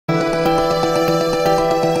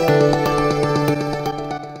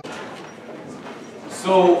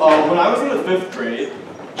Well, when I was in the 5th grade,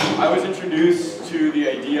 I was introduced to the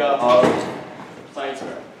idea of science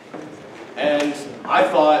fair. And I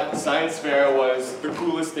thought science fair was the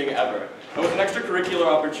coolest thing ever. It was an extracurricular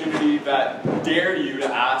opportunity that dared you to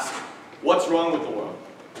ask, what's wrong with the world?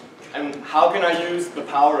 And how can I use the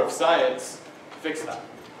power of science to fix that?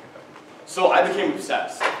 So I became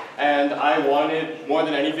obsessed. And I wanted, more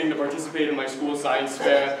than anything, to participate in my school science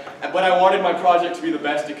fair. But I wanted my project to be the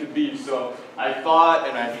best it could be. So I thought,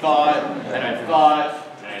 and I thought, and I thought,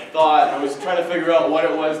 and I thought. I was trying to figure out what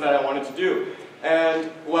it was that I wanted to do.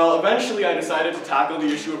 And, well, eventually I decided to tackle the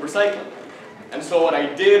issue of recycling. And so what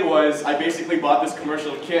I did was, I basically bought this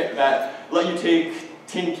commercial kit that let you take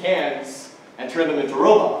tin cans and turn them into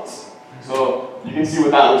robots. So you can see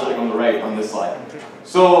what that looks like on the right on this slide.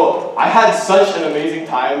 So I had such an amazing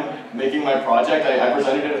time making my project. I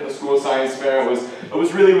presented it at the school science fair. It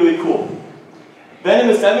was really, really cool. Then in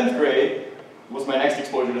the 7th grade was my next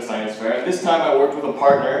exposure to science fair. This time I worked with a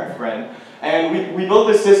partner, a friend, and we built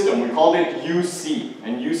this system. We called it UC,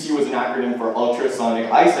 and UC was an acronym for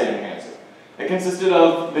Ultrasonic Eyesight Enhancer. It consisted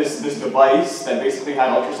of this device that basically had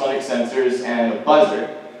ultrasonic sensors and a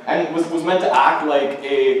buzzer, and was meant to act like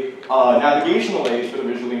a navigational aid for the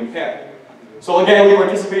visually impaired. So again, we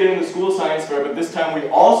participated in the school science fair, but this time we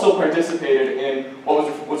also participated in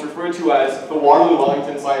what was referred to as the Waterloo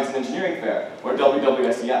Wellington Science and Engineering Fair, or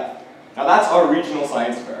WWSEF. Now that's our regional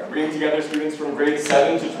science fair, bringing together students from grades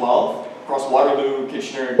 7 to 12 across Waterloo,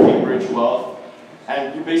 Kitchener, Cambridge, Guelph,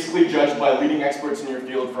 and you're basically judged by leading experts in your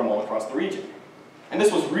field from all across the region. And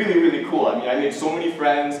this was really, really cool. I mean, I made so many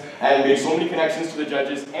friends and made so many connections to the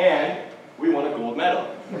judges, and we won a gold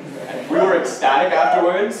medal. And we were ecstatic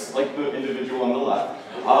afterwards, like the individual on the left.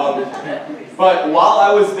 But while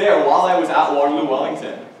I was there, while I was at Waterloo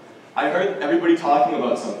Wellington, I heard everybody talking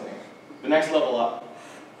about something. The next level up,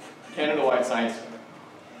 Canada-wide Science Fair.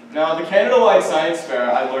 Now, the Canada-wide Science Fair,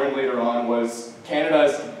 I learned later on, was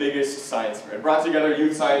Canada's biggest science fair. It brought together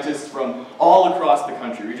youth scientists from all across the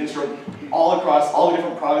country, regions from all across all the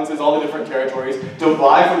different provinces, all the different territories, to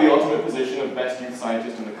vie for the ultimate position of best youth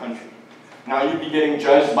scientist in the country. Now you'd be getting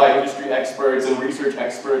judged by industry experts and research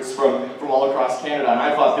experts from all across Canada, and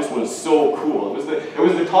I thought this was so cool. It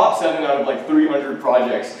was the top 7 out of like 300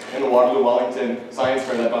 projects in the Waterloo Wellington Science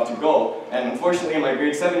Fair that got to go. And unfortunately in my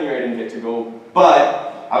grade 7 year I didn't get to go, but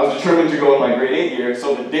I was determined to go in my grade 8 year,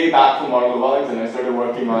 so the day back from Waterloo Wellington I started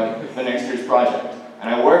working on the next year's project. And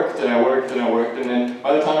I worked, and I worked, and I worked, and then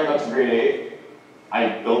by the time I got to grade 8,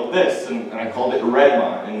 I built this, and I called it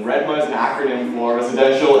REDMA. And REDMA is an acronym for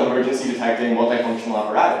Residential Emergency Detecting Multifunctional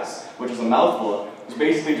Apparatus, which is a mouthful. It's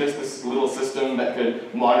basically just this little system that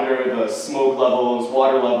could monitor the smoke levels,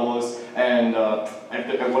 water levels, and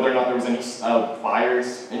whether or not there was any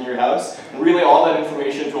fires in your house, and relay all that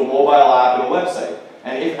information to a mobile app and a website.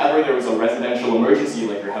 And if ever there was a residential emergency,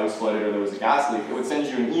 like your house flooded or there was a gas leak, it would send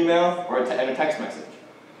you an email or and a text message.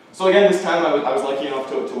 So again, this time I was lucky enough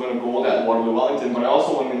to win a gold at Waterloo Wellington, but I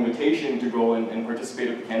also won an invitation to go and participate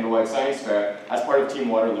at the Canada-wide Science Fair as part of Team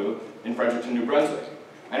Waterloo in Fredericton, New Brunswick.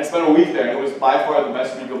 And I spent a week there, and it was by far the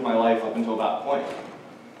best week of my life up until that point.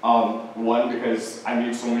 One, because I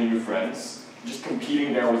made so many new friends. Just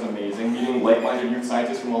competing there was amazing, meeting like-minded youth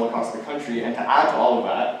scientists from all across the country, and to add to all of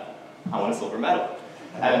that, I won a silver medal.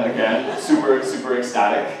 And again, super, super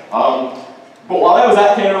ecstatic. But while I was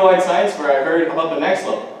at Canada-wide Science Fair, I heard about the next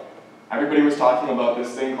level. Everybody was talking about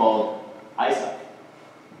this thing called ISEF.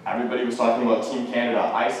 Everybody was talking about Team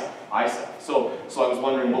Canada, ISEF. So I was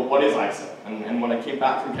wondering, well, what is ISEF? And when I came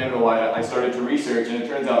back from Canada-wide, I started to research, and it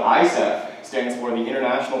turns out ISEF stands for the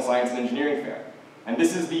International Science and Engineering Fair. And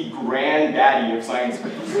this is the granddaddy of science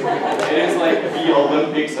fairs. It is like the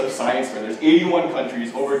Olympics of science fair. There's 81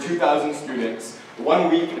 countries, over 2,000 students,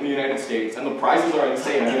 1 week in the United States, and the prizes are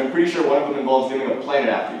insane. I mean, I'm pretty sure one of them involves naming a planet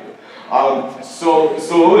after you. So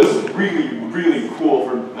it was really, really cool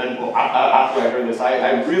after I heard this.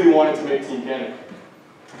 I really wanted to make Team Canada.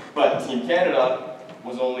 But Team Canada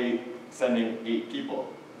was only sending 8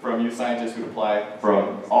 people from youth scientists who'd apply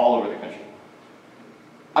from all over the country.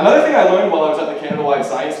 Another thing I learned while I was at the Canada-wide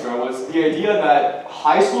Science Fair was the idea that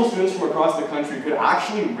high school students from across the country could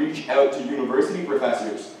actually reach out to university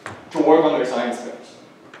professors to work on their science fairs.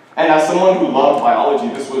 And as someone who loved biology,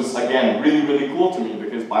 this was, again, really, really cool to me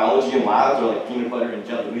because biology and labs are like peanut butter and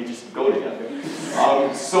jelly. They just go together.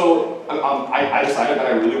 I decided that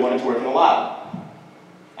I really wanted to work in a lab.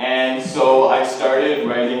 And so I started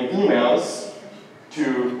writing emails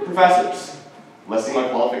to professors, listing my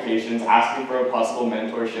qualifications, asking for a possible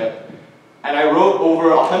mentorship. And I wrote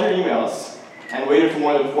over 100 emails and waited for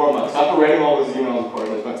more than 4 months. After writing all those emails, of course,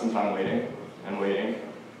 I spent some time waiting, and waiting,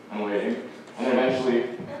 and waiting, And eventually,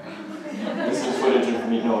 this is footage of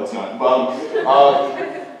me, no it's not.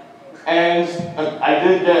 And I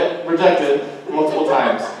did get rejected multiple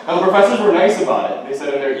times. Now the professors were nice about it. They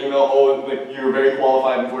said in their email, oh, like, you're very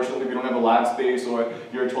qualified, unfortunately we don't have a lab space, or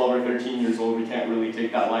you're 12 or 13 years old, we can't really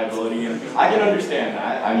take that liability. And I can understand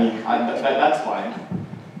that. I mean, that's fine.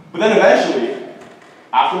 But then eventually,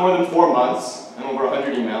 after more than 4 months and over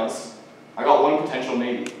 100 emails, I got one potential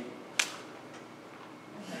maybe.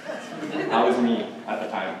 That was me at the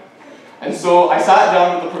time. And so I sat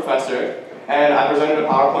down with the professor and I presented a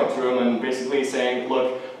PowerPoint to him and basically saying,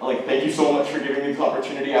 look, like, thank you so much for giving me this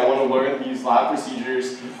opportunity. I want to learn these lab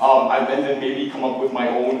procedures, and then maybe come up with my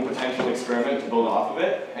own potential experiment to build off of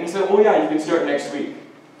it. And he said, oh yeah, you can start next week.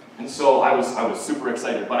 And so I was super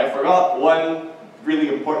excited, but I forgot one really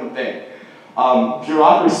important thing.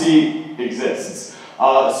 Bureaucracy exists.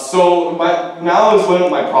 So now is when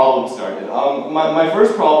my problem started. My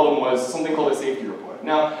first problem was something called a safety report.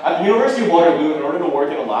 Now, at the University of Waterloo, in order to work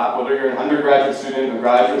in a lab, whether you're an undergraduate student, a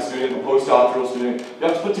graduate student, a postdoctoral student, you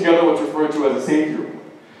have to put together what's referred to as a safety report.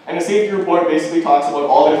 And a safety report basically talks about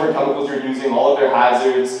all the different chemicals you're using, all of their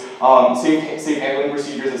hazards, safe handling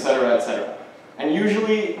procedures, etc., etc. And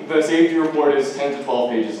usually, the safety report is 10 to 12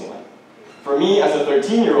 pages in length. For me, as a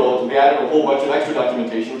 13-year-old, they added a whole bunch of extra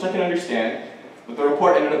documentation, which I can understand, but the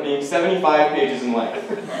report ended up being 75 pages in length.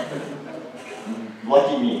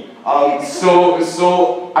 Lucky me.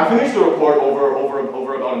 So I finished the report over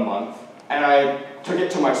about a month, and I took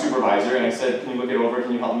it to my supervisor and I said, can you look it over,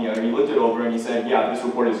 can you help me out? And he looked it over and he said, yeah, this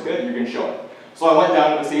report is good, you can show it. So I went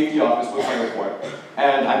down to the safety office with my report,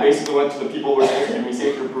 and I basically went to the people who were supposed to give me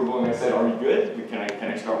safety approval and I said, are we good?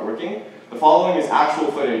 Can I start working? The following is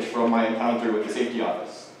actual footage from my encounter with the safety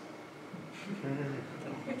office.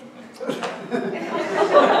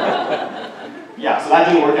 Yeah, so that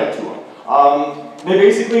didn't work out too well. They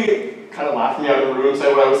basically kind of laughed me out of the room,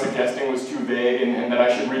 said what I was suggesting was too vague and that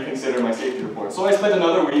I should reconsider my safety report. So I spent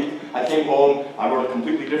another week, I came home, I wrote a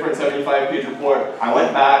completely different 75-page report, I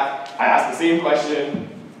went back, I asked the same question,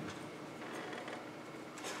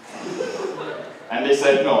 and they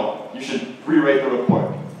said, no, you should rewrite the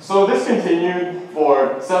report. So this continued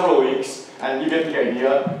for several weeks, and you get the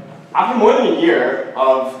idea. After more than a year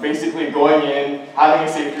of basically going in, having a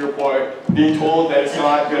safety report, being told that it's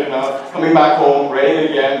not good enough, coming back home, writing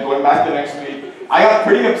it again, going back the next week, I got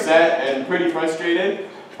pretty upset and pretty frustrated,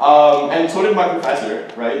 and so did my professor,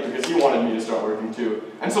 right, because he wanted me to start working too.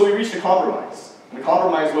 And so we reached a compromise. And the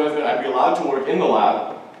compromise was that I'd be allowed to work in the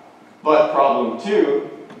lab, but problem two,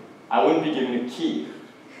 I wouldn't be given a key.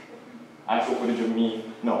 Actual footage of me,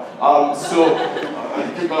 no.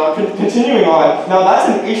 Continuing on, now that's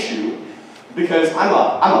an issue because I'm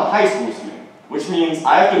a high school student, which means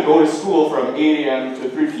I have to go to school from 8 a.m. to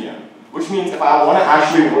 3 p.m., which means if I want to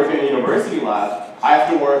actually work in a university lab, I have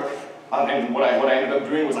to work, and what I ended up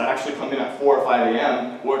doing was I'd actually come in at 4 or 5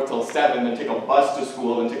 a.m., work till 7, then take a bus to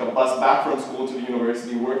school, then take a bus back from school to the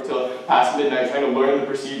university, work till past midnight trying to learn the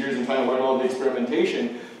procedures and trying to learn all the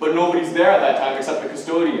experimentation. But nobody's there at that time except the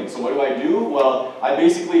custodian. So what do? Well,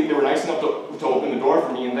 they were nice enough to open the door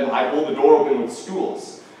for me, and then I hold the door open with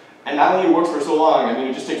stools. And that only works for so long. I mean,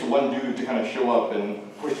 it just takes one dude to kind of show up and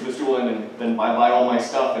push the stool in and then buy all my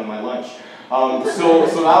stuff and my lunch. So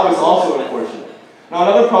that was also unfortunate. Now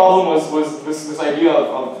another problem was this idea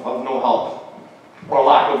of no help, or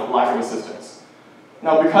lack of assistance.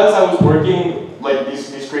 Now because I was working like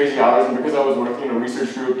these crazy hours, and because I was working in a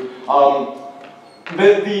research group,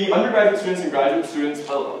 the undergraduate students and graduate students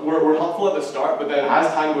were helpful at the start, but then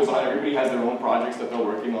as time goes on, everybody has their own projects that they're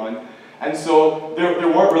working on. And so there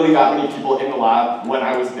weren't really that many people in the lab when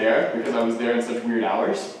I was there, because I was there in such weird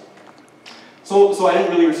hours. So I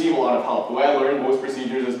didn't really receive a lot of help. The way I learned most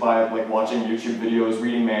procedures is by like watching YouTube videos,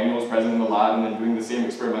 reading manuals present in the lab, and then doing the same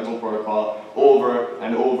experimental protocol over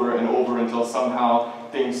and over and over until somehow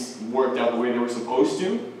things worked out the way they were supposed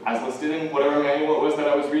to, as listed in whatever manual it was that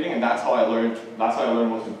I was reading, and that's how I learned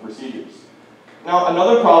most of the procedures. Now,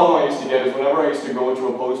 another problem I used to get is whenever I used to go to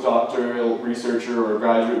a postdoctoral researcher or a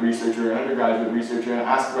graduate researcher or an undergraduate researcher and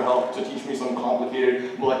ask for help to teach me some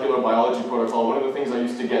complicated molecular biology protocol, one of the things I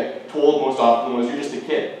used to get told most often was, you're just a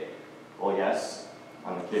kid. Well, yes,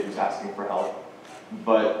 I'm a kid who's asking for help.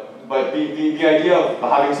 But the idea of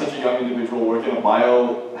having such a young individual work in a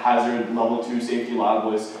biohazard level 2 safety lab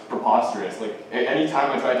was preposterous. Like, any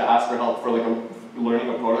time I tried to ask for help for like learning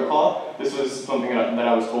a protocol, this was something that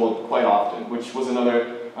I was told quite often, which was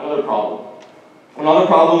another problem. Another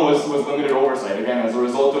problem was limited oversight. Again, as a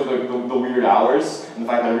result of the weird hours and the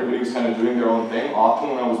fact that everybody was kind of doing their own thing, often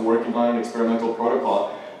when I was working on an experimental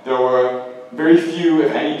protocol, there were very few few,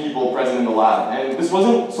 if any, people present in the lab. And this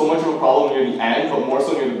wasn't so much of a problem near the end, but more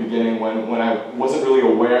so near the beginning when I wasn't really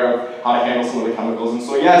aware of how to handle some of the chemicals. And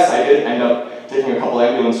so yes, I did end up taking a couple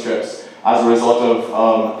ambulance trips as a result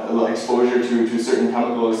of exposure to certain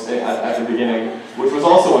chemicals at the beginning, which was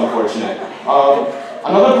also unfortunate.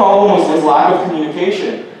 Another problem was lack of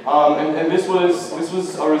communication. And this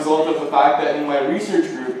was a result of the fact that in my research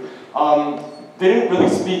group, they didn't really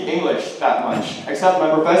speak English that much, except my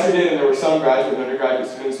professor did, and there were some graduate and undergraduate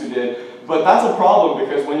students who did. But that's a problem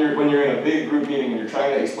because when you're in a big group meeting and you're trying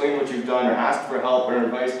to explain what you've done or ask for help or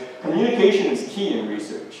advice, communication is key in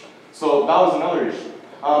research. So that was another issue.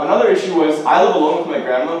 Another issue was I live alone with my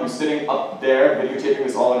grandma who's sitting up there videotaping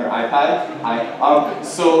this all on her iPad.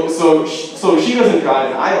 So she doesn't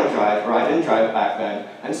drive and I don't drive, or I didn't drive back then.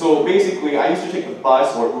 And so basically I used to take the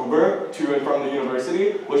bus or Uber to and from the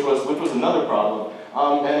university, which was another problem.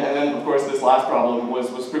 And then of course this last problem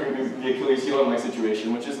was proving to be the Achilles heel in my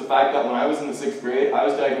situation, which is the fact that when I was in the 6th grade, I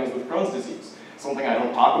was diagnosed with Crohn's disease. Something I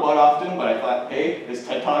don't talk about often, but I thought, hey, this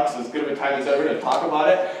TED Talk's as good of a time as ever to talk about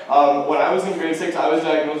it. When I was in grade 6, I was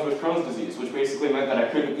diagnosed with Crohn's disease, which basically meant that I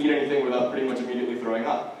couldn't eat anything without pretty much immediately throwing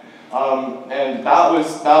up. And that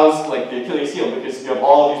was like the Achilles heel, because you have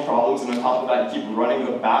all of these problems, and on top of that, you keep running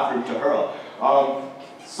to the bathroom to hurl.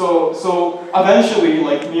 So eventually,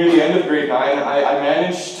 like near the end of grade 9, I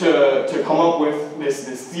managed to come up with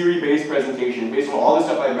this theory-based presentation based on all the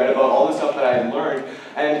stuff I read about, all the stuff that I had learned,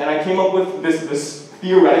 and I came up with this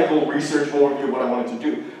theoretical research overview of what I wanted to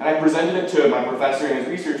do. And I presented it to my professor and his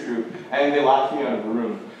research group, and they laughed me out of the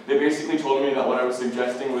room. They basically told me that what I was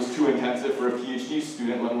suggesting was too intensive for a PhD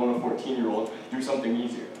student, let alone a 14-year-old, do something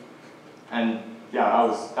easier. And yeah, that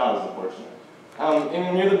was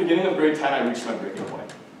unfortunate. Near the beginning of grade 10, I reached my breaking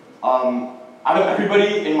point. Out of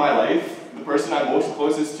everybody in my life, the person I'm most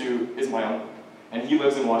closest to is my uncle, and he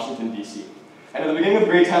lives in Washington, D.C. And at the beginning of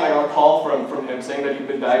grade 10, I got a call from him saying that he'd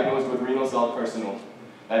been diagnosed with renal cell carcinoma.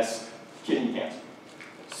 That's kidney cancer.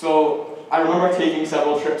 So I remember taking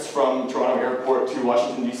several trips from Toronto Airport to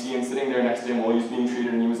Washington, D.C. and sitting there next to him while he was being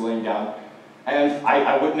treated and he was laying down. And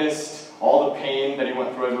I witnessed all the pain that he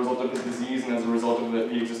went through as a result of his disease and as a result of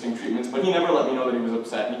the existing treatments, but he never let me know that he was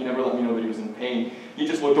upset, and he never let me know that he was in pain. He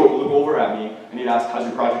just look over at me and he'd ask, how's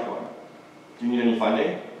your project going? Do you need any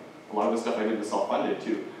funding? A lot of the stuff I did was self-funded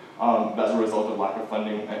too. As a result of lack of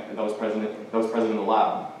funding that was present in the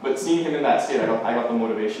lab. But seeing him in that state, I got the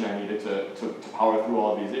motivation I needed to power through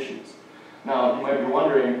all of these issues. Now, you might be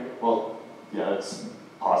wondering, well, yeah, it's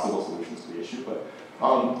possible solutions to the issue, but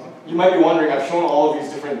you might be wondering, I've talked about all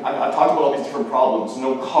these different problems: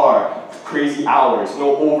 no car, crazy hours,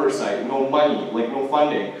 no oversight, no money, like no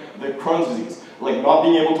funding, the Crohn's disease, like not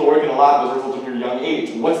being able to work in a lab as a result of your young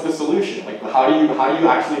age. What's the solution? Like, how do you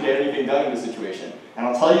actually get anything done in this situation? And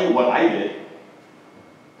I'll tell you what I did.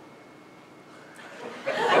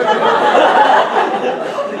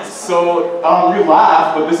 So you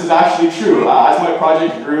laugh, but this is actually true. As my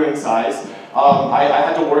project grew in size, I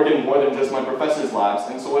had to work in more than just my professor's labs.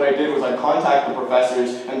 And so what I did was I contacted the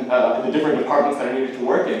professors and the different departments that I needed to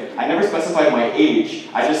work in. I never specified my age.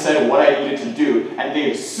 I just said what I needed to do, and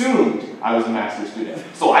they assumed I was a master's student.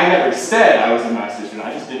 So I never said I was a master's student.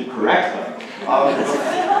 I just didn't correct them.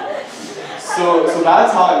 So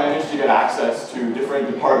that's how I managed to get access to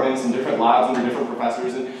different departments and different labs under different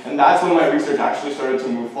professors, and that's when my research actually started to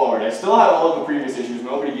move forward. I still had all of the previous issues.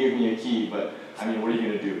 Nobody gave me a key, but I mean, what are you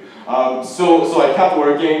going to do? So I kept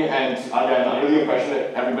working, and again, under the impression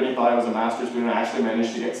that everybody thought I was a master's student, I actually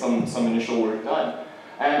managed to get some initial work done.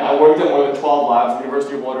 And I worked at more than 12 labs: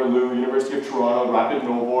 University of Waterloo, University of Toronto, Rapid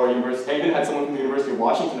Novor, I even had someone from the University of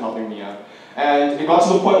Washington helping me out. And it got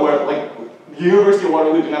to the point where, like, the University of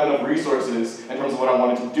Waterloo didn't have enough resources in terms of what I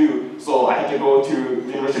wanted to do, so I had to go to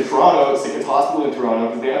the University of Toronto, St. Kitts Hospital in Toronto,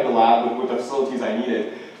 because they had the lab with the facilities I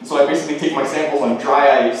needed. And so I basically take my samples on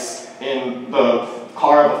dry ice in the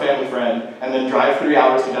car of a family friend, and then drive 3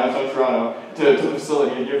 hours to downtown Toronto to the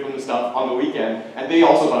facility and give them the stuff on the weekend. And they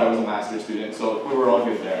also thought I was a master's student, so we were all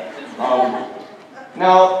good there.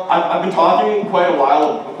 Now, I've been talking for quite a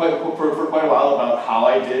while about how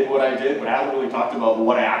I did what I did, but I haven't really talked about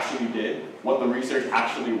what I actually did, what the research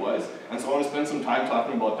actually was. And so I want to spend some time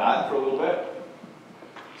talking about that for a little bit.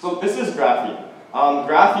 So this is graphene.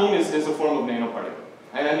 Graphene is a form of nanoparticle.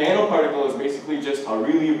 And a nanoparticle is basically just a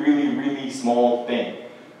really, really, really small thing.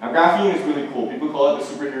 Now, graphene is really cool. People call it the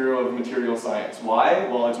superhero of material science. Why?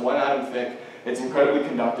 Well, it's 1 atom thick. It's incredibly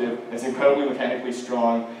conductive, it's incredibly mechanically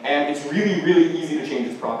strong, and it's really, really easy to change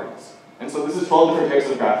its properties. And so this is 12 different types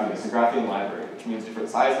of graphene. It's a graphene library, which means different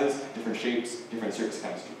sizes, different shapes, different surface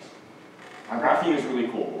chemistries. Now, graphene is really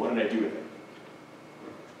cool, but what did I do with it?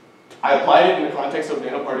 I applied it in the context of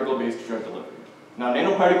nanoparticle-based drug delivery. Now,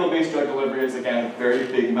 nanoparticle-based drug delivery is, again, a very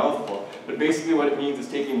big mouthful, but basically what it means is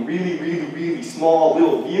taking really, really, really small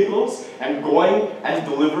little vehicles and going and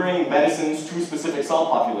delivering medicines to specific cell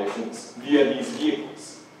populations via these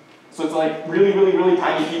vehicles. So it's like really, really, really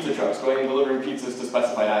tiny pizza trucks going and delivering pizzas to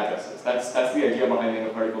specified addresses. That's the idea behind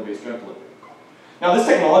nanoparticle-based drug delivery. Now, this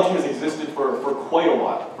technology has existed for quite a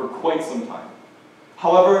while, for quite some time.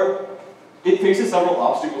 However, it faces several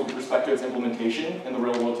obstacles with respect to its implementation in the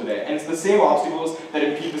real world today. And it's the same obstacles that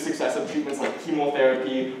impede the success of treatments like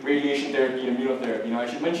chemotherapy, radiation therapy, and immunotherapy. Now, I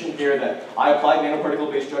should mention here that I applied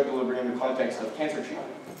nanoparticle-based drug delivery in the context of cancer treatment.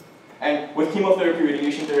 And with chemotherapy,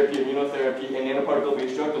 radiation therapy, immunotherapy, and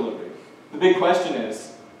nanoparticle-based drug delivery, the big question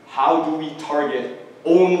is, how do we target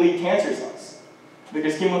only cancer cells?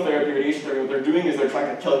 Because chemotherapy, radiation therapy, what they're doing is they're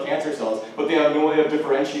trying to kill cancer cells, but they have no way of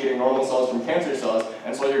differentiating normal cells from cancer cells,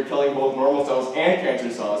 and so you're killing both normal cells and cancer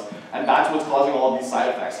cells, and that's what's causing all of these side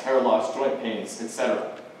effects, hair loss, joint pains,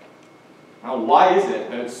 etc. Now, why is it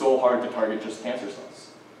that it's so hard to target just cancer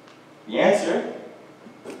cells? The answer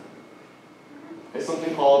is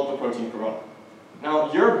something called the protein corona.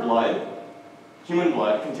 Now, your blood, human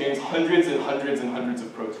blood, contains hundreds and hundreds and hundreds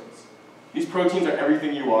of proteins. These proteins are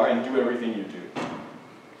everything you are and do everything you do.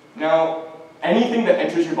 Now, anything that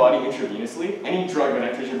enters your body intravenously, any drug that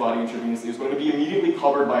enters your body intravenously is going to be immediately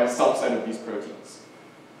covered by a subset of these proteins.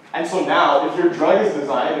 And so now, if your drug is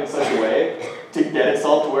designed in such a way to get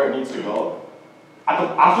itself to where it needs to go,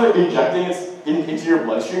 after injecting it into your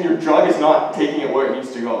bloodstream, your drug is not taking it where it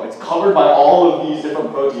needs to go. It's covered by all of these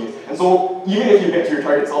different proteins. And so even if you get to your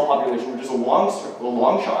target cell population, which is a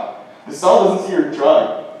long shot, the cell doesn't see your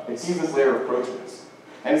drug, it sees this layer of proteins.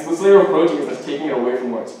 And it's this layer of proteins that's taking it away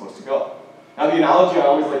from where it's supposed to go. Now, the analogy I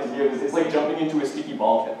always like to give is it's like jumping into a sticky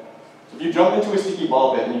ball pit. So if you jump into a sticky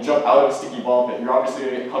ball pit and you jump out of a sticky ball pit, you're obviously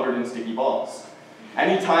going to get covered in sticky balls.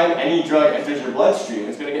 Anytime any drug enters your bloodstream,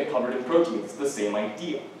 it's going to get covered in proteins. It's the same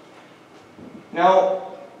idea.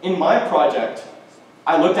 Now, in my project,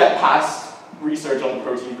 I looked at past research on the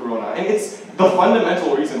protein corona, and it's the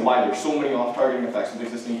fundamental reason why there's so many off-targeting effects with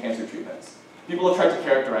existing cancer treatments. People have tried to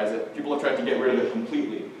characterize it, people have tried to get rid of it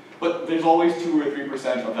completely, but there's always 2 or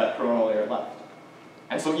 3% of that coronal layer left.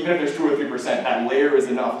 And so even if there's 2 or 3%, that layer is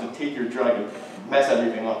enough to take your drug and mess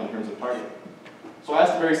everything up in terms of targeting. So I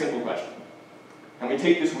asked a very simple question. Can we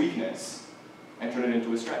take this weakness and turn it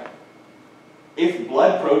into a strength? If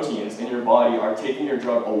blood proteins in your body are taking your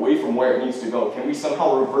drug away from where it needs to go, can we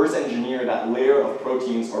somehow reverse engineer that layer of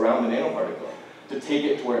proteins around the nanoparticle to take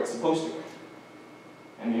it to where it's supposed to go?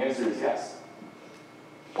 And the answer is yes.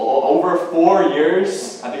 Over 4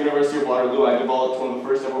 years at the University of Waterloo, I developed one of the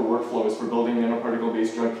first ever workflows for building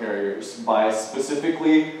nanoparticle-based drug carriers by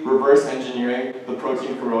specifically reverse engineering the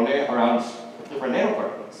protein coronae around different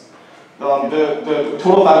nanoparticles. The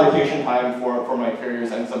total fabrication time for my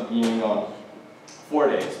carriers ends up being 4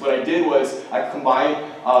 days. What I did was I combined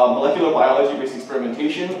molecular biology-based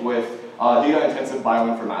experimentation with data-intensive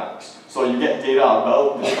bioinformatics. So you get data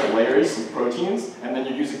about the different layers of proteins, and then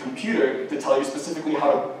you use a computer to tell you specifically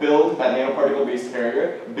how to build that nanoparticle-based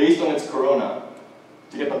carrier based on its corona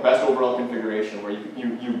to get the best overall configuration, where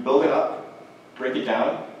you build it up, break it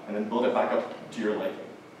down, and then build it back up to your liking.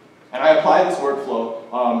 And I applied this workflow,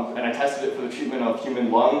 and I tested it for the treatment of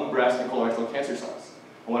human lung, breast, and colorectal cancer cells.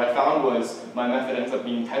 And what I found was my method ends up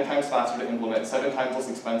being 10 times faster to implement, 7 times less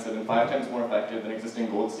expensive, and 5 times more effective than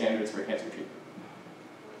existing gold standards for cancer treatment.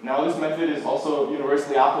 Now, this method is also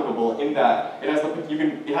universally applicable in that it has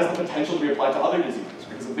the potential to be applied to other diseases,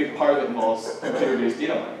 because a big part of it involves computer-based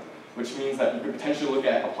data mining, which means that you could potentially look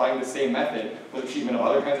at applying the same method for the treatment of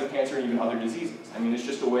other kinds of cancer and even other diseases. I mean, it's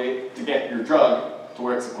just a way to get your drug to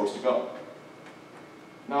where it's supposed to go.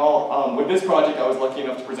 Now, with this project, I was lucky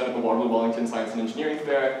enough to present at the Waterloo Wellington Science and Engineering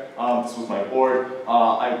Fair. This was my board.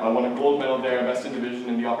 I won a gold medal there, best in division,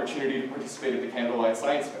 and the opportunity to participate at the Canada-wide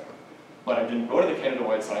Science Fair. But I didn't go to the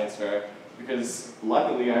Canada-wide Science Fair because,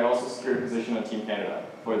 luckily, I also secured a position on Team Canada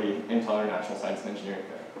for the Intel International Science and Engineering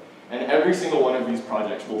Fair. And every single one of these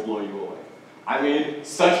projects will blow you away. I made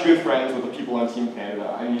such good friends with the people on Team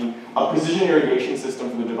Canada. I mean, a precision irrigation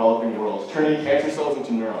system for the developing world, turning cancer cells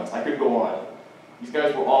into neurons. I could go on. These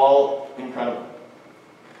guys were all incredible.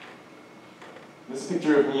 This is a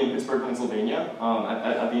picture of me in Pittsburgh, Pennsylvania,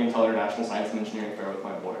 at the Intel International Science and Engineering Fair with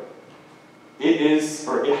my board. It is,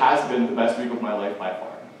 or it has been, the best week of my life by far.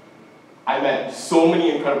 I met so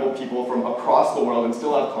many incredible people from across the world and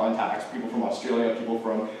still have contacts. People from Australia, people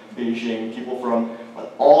from Beijing, people from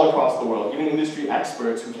all across the world, even industry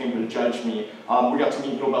experts who came to judge me. We got to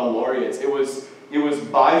meet Nobel laureates. It was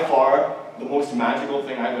by far the most magical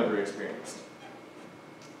thing I've ever experienced.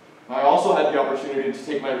 I also had the opportunity to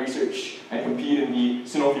take my research and compete in the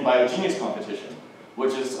Sanofi BioGenius competition,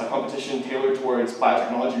 which is a competition tailored towards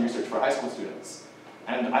biotechnology research for high school students.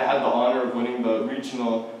 And I had the honor of winning the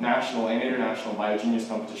regional, national, and international BioGenius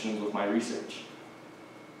competitions with my research.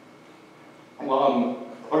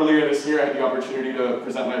 Earlier this year, I had the opportunity to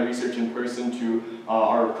present my research in person to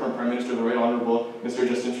our current Prime Minister, the Right Honourable Mr.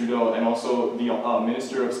 Justin Trudeau, and also the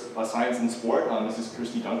Minister of Science and Sport, Mrs.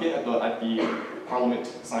 Kirsty Duncan, at the Parliament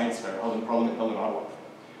Science Fair held in Parliament Hill in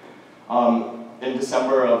Ottawa. In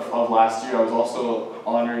December of last year, I was also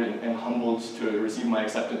honoured and humbled to receive my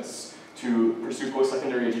acceptance to pursue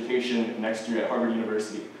post-secondary education next year at Harvard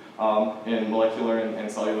University in molecular and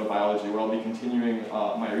cellular biology, where I'll be continuing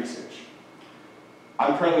my research.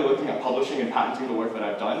 I'm currently looking at publishing and patenting the work that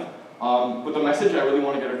I've done, but the message I really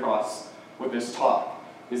want to get across with this talk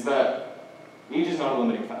is that age is not a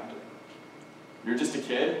limiting factor. You're just a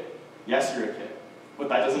kid. Yes, you're a kid, but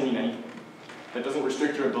that doesn't mean anything. That doesn't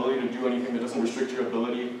restrict your ability to do anything. That doesn't restrict your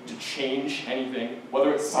ability to change anything,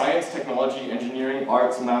 whether it's science, technology, engineering,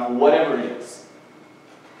 arts, math, whatever it is.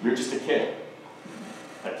 You're just a kid.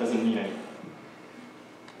 That doesn't mean anything.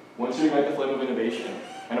 Once you ignite the flame of innovation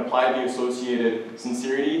and apply the associated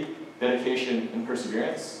sincerity, dedication, and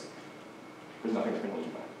perseverance, there's nothing that can hold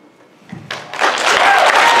you back.